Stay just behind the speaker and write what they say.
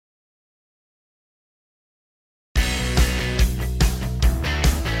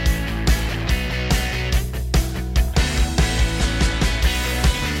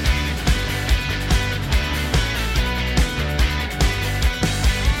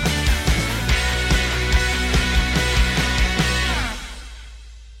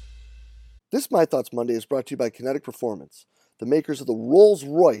This My Thoughts Monday is brought to you by Kinetic Performance, the makers of the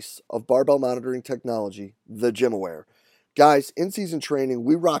Rolls-Royce of barbell monitoring technology, the GymAware. Guys, in season training,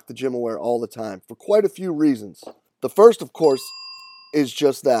 we rock the GymAware all the time for quite a few reasons. The first, of course, is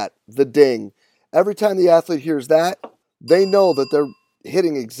just that, the ding. Every time the athlete hears that, they know that they're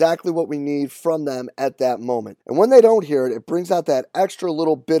hitting exactly what we need from them at that moment. And when they don't hear it, it brings out that extra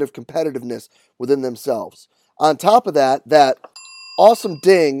little bit of competitiveness within themselves. On top of that, that awesome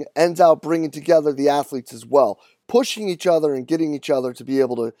ding ends out bringing together the athletes as well, pushing each other and getting each other to be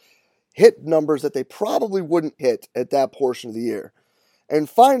able to hit numbers that they probably wouldn't hit at that portion of the year. And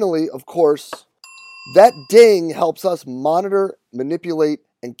finally, of course, that ding helps us monitor, manipulate,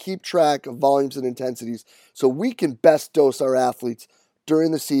 and keep track of volumes and intensities so we can best dose our athletes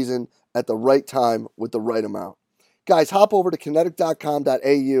during the season at the right time with the right amount. Guys, hop over to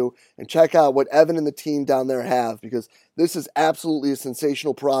kinetic.com.au and check out what Evan and the team down there have, because this is absolutely a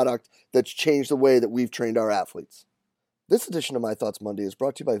sensational product that's changed the way that we've trained our athletes. This edition of My Thoughts Monday is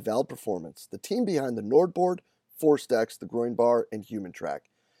brought to you by Vald Performance, the team behind the NordBoard, ForceDex, the Groin Bar, and Human Track.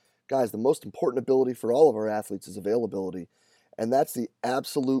 Guys, the most important ability for all of our athletes is availability, and that's the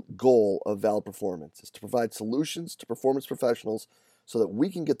absolute goal of Vald Performance, is to provide solutions to performance professionals so that we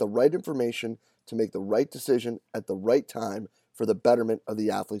can get the right information to make the right decision at the right time for the betterment of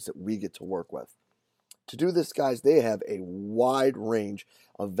the athletes that we get to work with. To do this, guys, they have a wide range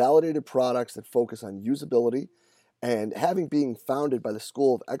of validated products that focus on usability, and having being founded by the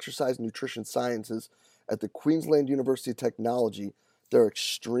School of Exercise and Nutrition Sciences at the Queensland University of Technology, they're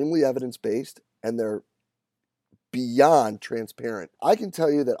extremely evidence-based and they're beyond transparent. I can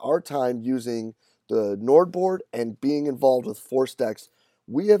tell you that our time using the NordBoard and being involved with ForceDex,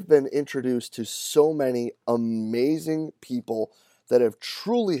 we have been introduced to so many amazing people that have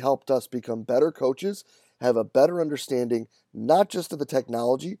truly helped us become better coaches, have a better understanding, not just of the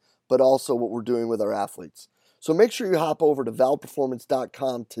technology, but also what we're doing with our athletes. So make sure you hop over to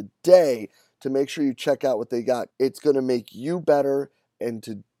valdperformance.com today to make sure you check out what they got. It's going to make you better and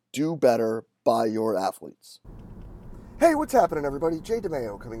to do better by your athletes. Hey, what's happening, everybody? Jay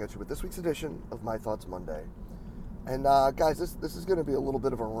DeMayo coming at you with this week's edition of My Thoughts Monday. And guys, this is going to be a little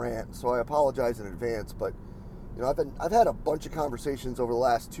bit of a rant, so I apologize in advance. But you know, I've had a bunch of conversations over the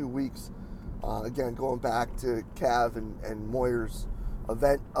last 2 weeks. Again, going back to Cav and Moyer's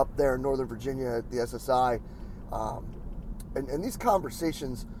event up there in Northern Virginia at the SSI, and these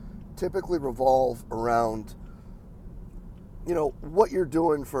conversations typically revolve around, you know, what you're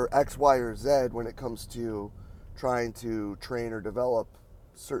doing for X, Y, or Z when it comes to trying to train or develop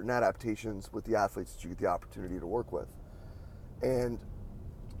certain adaptations with the athletes that you get the opportunity to work with. And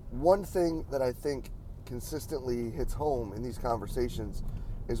one thing that I think consistently hits home in these conversations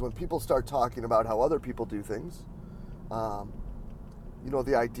is when people start talking about how other people do things. You know,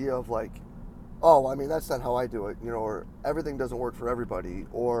 the idea of like, oh, I mean, that's not how I do it, you know, or everything doesn't work for everybody,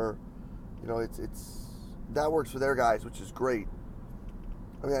 or, you know, it's that works for their guys, which is great.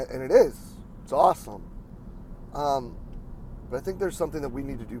 I mean, and it is. It's awesome. But I think there's something that we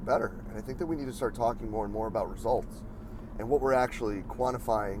need to do better. And I think that we need to start talking more and more about results and what we're actually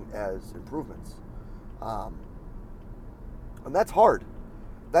quantifying as improvements. And that's hard.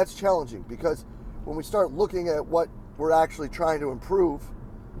 That's challenging, because when we start looking at what we're actually trying to improve,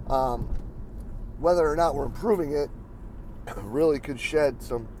 whether or not we're improving it really could shed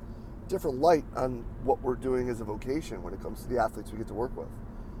some different light on what we're doing as a vocation when it comes to the athletes we get to work with.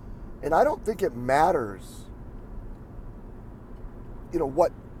 And I don't think it matters, you know,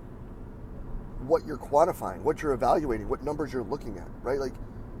 what you're quantifying, what you're evaluating, what numbers you're looking at, right? Like,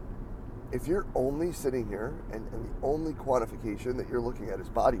 if you're only sitting here and the only quantification that you're looking at is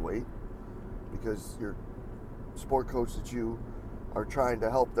body weight, because your sport coach that you are trying to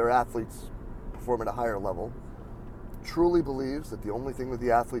help their athletes perform at a higher level truly believes that the only thing that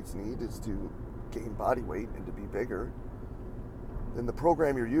the athletes need is to gain body weight and to be bigger, then the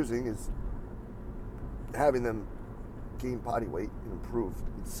program you're using is having them gain body weight and improve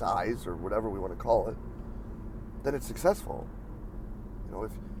in size, or whatever we want to call it, then it's successful. You know,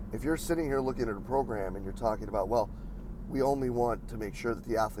 if you're sitting here looking at a program and you're talking about, well, we only want to make sure that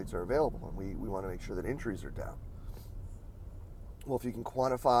the athletes are available and we want to make sure that injuries are down. Well, if you can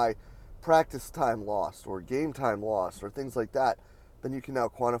quantify practice time lost or game time lost or things like that, then you can now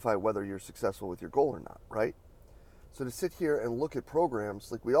quantify whether you're successful with your goal or not, right? So to sit here and look at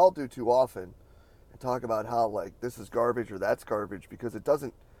programs like we all do too often and talk about how, like, this is garbage or that's garbage because it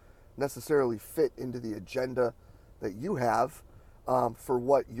doesn't necessarily fit into the agenda that you have for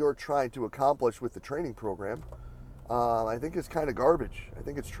what you're trying to accomplish with the training program, I think is kind of garbage. I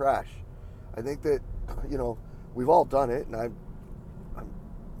think it's trash. I think that, you know, we've all done it, and I'm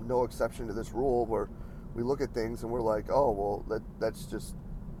no exception to this rule where we look at things and we're like, oh, well, that's just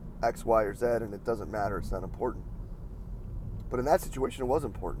X, Y, or Z, and it doesn't matter. It's not important. But in that situation, it was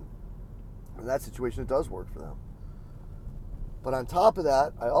important. In that situation, it does work for them. But on top of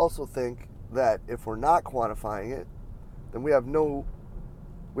that, I also think that if we're not quantifying it, then we have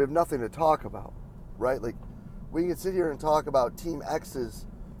nothing to talk about, right? Like, we can sit here and talk about Team X's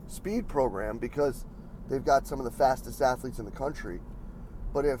speed program because they've got some of the fastest athletes in the country.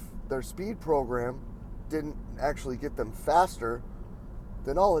 But if their speed program didn't actually get them faster,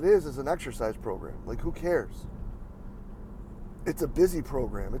 then all it is an exercise program. Like, who cares? It's a busy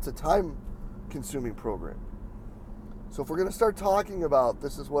program. It's a time-consuming program. So if we're going to start talking about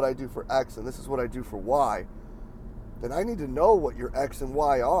this is what I do for X and this is what I do for Y, then I need to know what your X and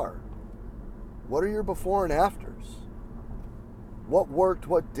Y are. What are your before and afters? What worked,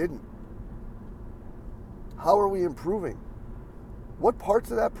 what didn't? How are we improving? What parts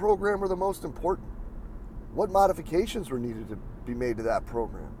of that program were the most important? What modifications were needed to be made to that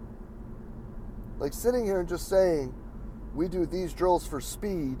program? Like, sitting here and just saying, we do these drills for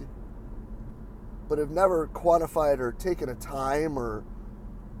speed, but have never quantified or taken a time or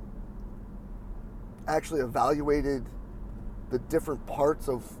actually evaluated the different parts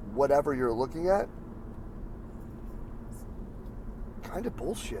of whatever you're looking at, kind of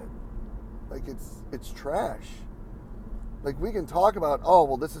bullshit. Like, it's trash. Like, we can talk about, oh,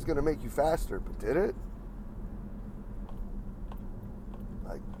 well, this is going to make you faster, but did it?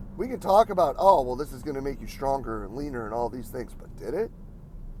 Like, we can talk about, oh, well, this is going to make you stronger and leaner and all these things, but did it?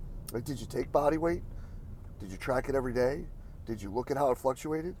 Like, did you take body weight? Did you track it every day? Did you look at how it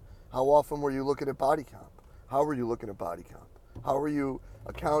fluctuated? How often were you looking at body comp? How were you looking at body comp? How were you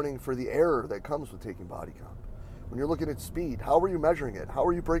accounting for the error that comes with taking body comp? When you're looking at speed, how were you measuring it? How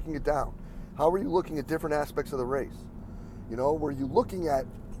were you breaking it down? How were you looking at different aspects of the race? You know, were you looking at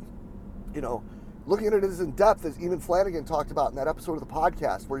it as in depth as Eamon Flanagan talked about in that episode of the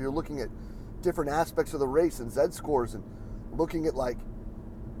podcast, where you're looking at different aspects of the race and Z scores and looking at like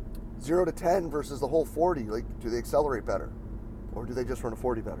 0 to 10 versus the whole 40. Like, do they accelerate better? Or do they just run a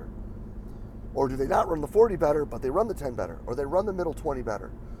 40 better? Or do they not run the 40 better, but they run the 10 better? Or they run the middle 20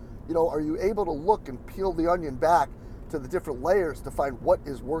 better? You know, are you able to look and peel the onion back to the different layers to find what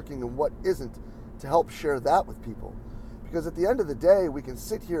is working and what isn't, to help share that with people? Because at the end of the day, we can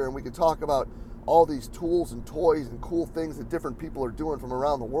sit here and we can talk about all these tools and toys and cool things that different people are doing from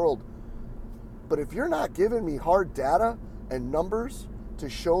around the world. But if you're not giving me hard data and numbers to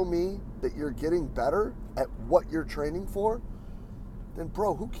show me that you're getting better at what you're training for, then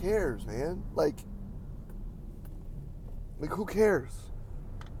bro, who cares, man? Like who cares?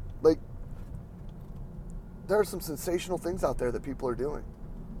 Like, there are some sensational things out there that people are doing,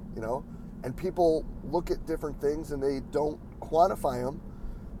 you know? And people look at different things and they don't quantify them,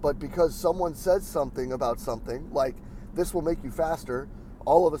 but because someone says something about something, like, this will make you faster,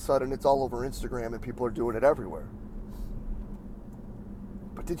 all of a sudden it's all over Instagram and people are doing it everywhere.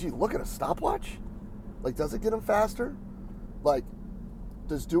 But did you look at a stopwatch? Like, does it get them faster? Like,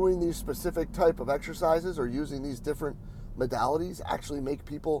 does doing these specific type of exercises or using these different modalities actually make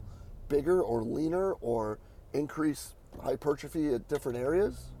people bigger or leaner or increase hypertrophy at different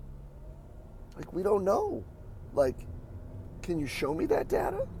areas? Like, we don't know. Like, can you show me that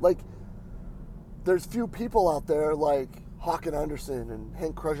data? Like, there's few people out there like Håkan Anderson and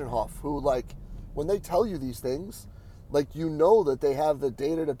Hank Krusenhoff who, like, when they tell you these things, like, you know that they have the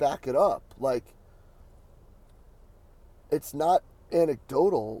data to back it up. Like, it's not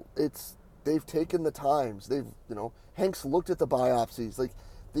anecdotal. They've taken the times. Hank's looked at the biopsies. Like,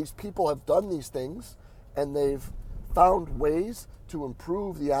 these people have done these things and they've found ways to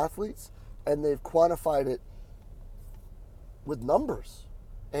improve the athletes, and they've quantified it with numbers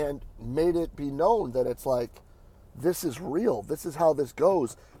and made it be known that it's like, this is real. This is how this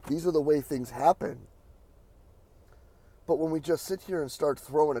goes. These are the way things happen. But when we just sit here and start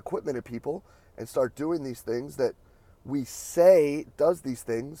throwing equipment at people and start doing these things that we say does these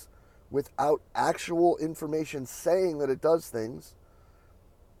things without actual information saying that it does things,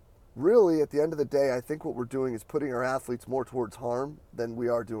 really, at the end of the day, I think what we're doing is putting our athletes more towards harm than we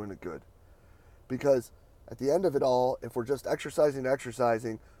are doing it good. Because at the end of it all, if we're just exercising,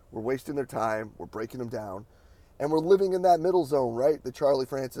 we're wasting their time, we're breaking them down, and we're living in that middle zone, right, that Charlie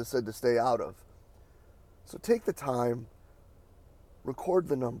Francis said to stay out of. So take the time, record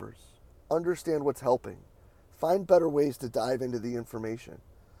the numbers, understand what's helping, find better ways to dive into the information,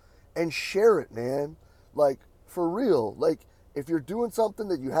 and share it, man. Like, for real. Like, if you're doing something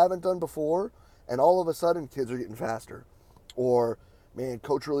that you haven't done before, and all of a sudden kids are getting faster, or, man,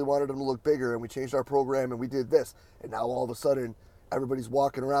 coach really wanted them to look bigger, and we changed our program, and we did this, and now all of a sudden everybody's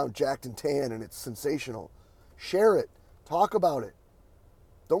walking around jacked and tan and it's sensational. Share it. Talk about it.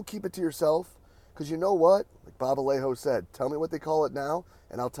 Don't keep it to yourself, because you know what? Like Bob Alejo said, tell me what they call it now,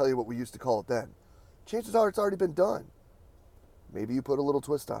 and I'll tell you what we used to call it then. Chances are it's already been done. Maybe you put a little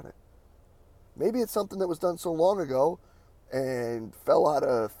twist on it. Maybe it's something that was done so long ago and fell out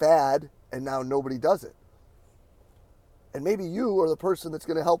of fad, and now nobody does it. And maybe you are the person that's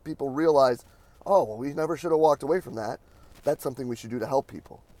going to help people realize, oh, well, we never should have walked away from that. That's something we should do to help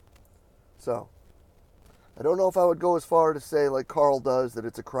people. So, I don't know if I would go as far to say, like Carl does, that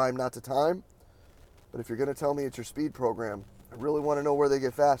it's a crime not to time. But if you're going to tell me it's your speed program, I really want to know where they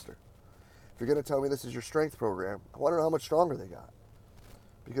get faster. If you're going to tell me this is your strength program, I want to know how much stronger they got.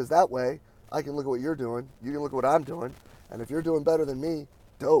 Because that way, I can look at what you're doing, you can look at what I'm doing, and if you're doing better than me,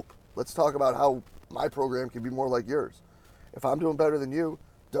 dope. Let's talk about how my program can be more like yours. If I'm doing better than you,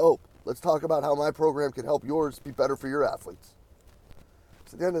 dope. Let's talk about how my program can help yours be better for your athletes.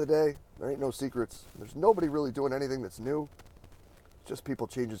 So at the end of the day, there ain't no secrets. There's nobody really doing anything that's new. It's just people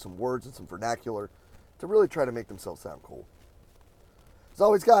changing some words and some vernacular to really try to make themselves sound cool. As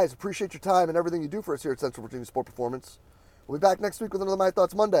always, guys, appreciate your time and everything you do for us here at Central Virginia Sport Performance. We'll be back next week with another My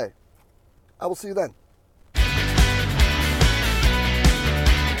Thoughts Monday. I will see you then.